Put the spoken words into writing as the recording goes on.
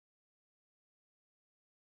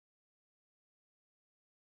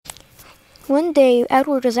One day,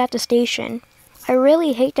 Edward was at the station. I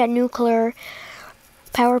really hate that nuclear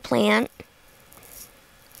power plant.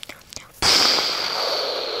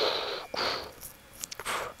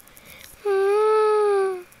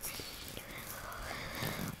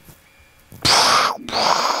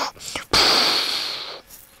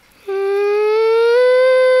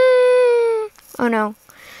 Oh no.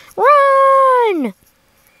 Run!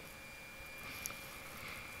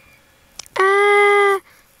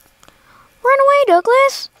 Run away,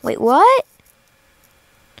 Douglas! Wait, what?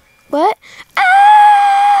 What?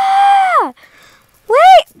 Ah!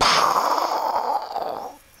 Wait!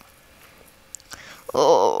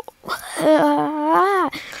 Oh.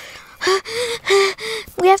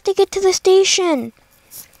 We have to get to the station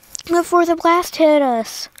before the blast hit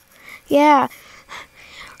us. Yeah.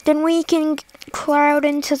 Then we can crowd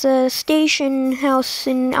into the station house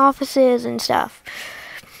and offices and stuff.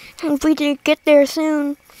 If we didn't get there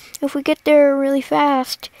soon, if we get there really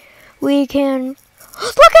fast, we can...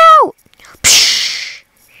 Look out!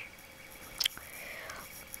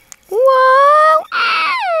 Whoa!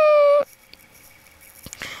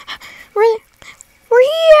 We're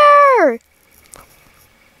here!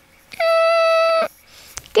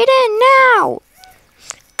 Get in now!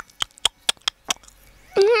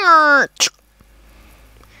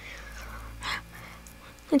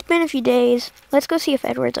 It's been a few days. Let's go see if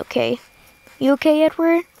Edward's okay. You okay,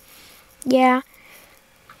 Edward? Yeah.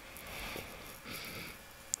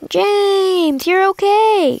 James, you're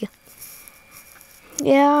okay.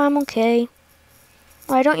 Yeah, I'm okay.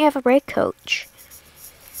 Why don't you have a brake coach?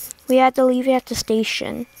 We had to leave it at the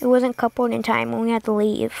station. It wasn't coupled in time when we had to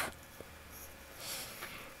leave.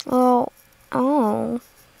 Oh.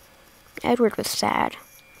 Edward was sad.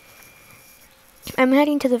 I'm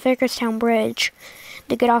heading to the Vicarstown Bridge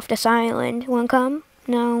to get off this island. Wanna come?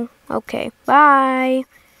 No? Okay. Bye.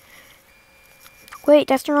 Wait,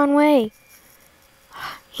 that's the wrong way.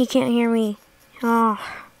 He can't hear me. Oh.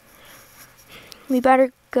 We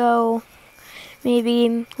better go.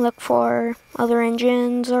 Maybe look for other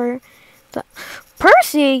engines or...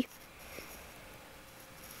 Percy!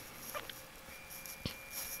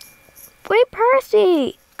 Wait,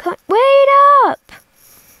 Percy! Wait up!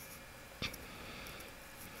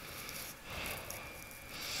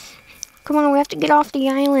 Come on, we have to get off the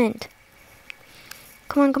island.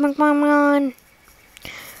 Come on, come on, come on.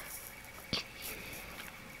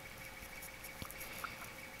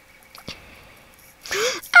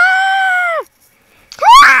 Ah!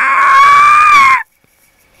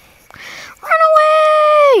 Run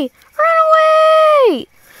away! Run away!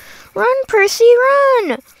 Run, Percy,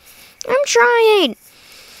 run! I'm trying.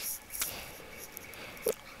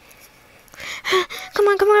 Come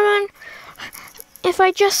on, come on, come on. If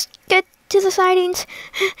I just get to the sidings.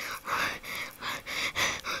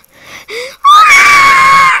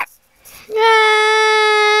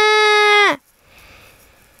 Ah!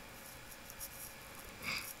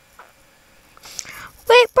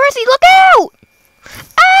 Wait, Percy, look out!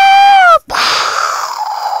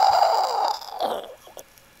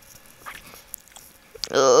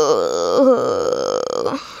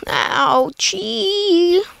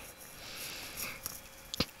 Ouchie.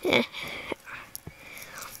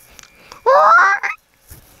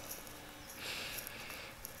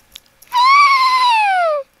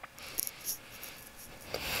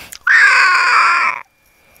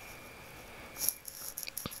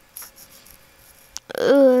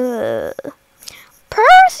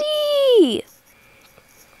 Percy!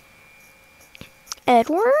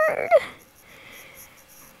 Edward?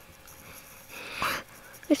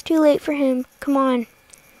 It's too late for him. Come on.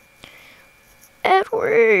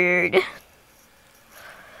 Edward.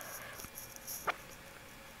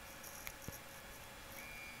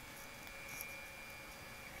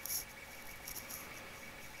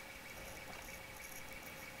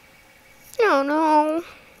 Oh no.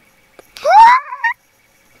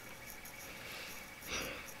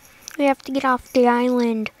 We have to get off the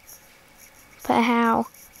island. But how?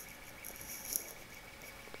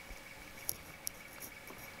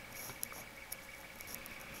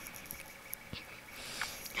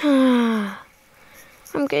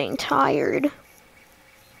 I'm getting tired.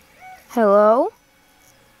 Hello?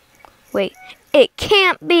 Wait, it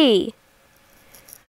can't be.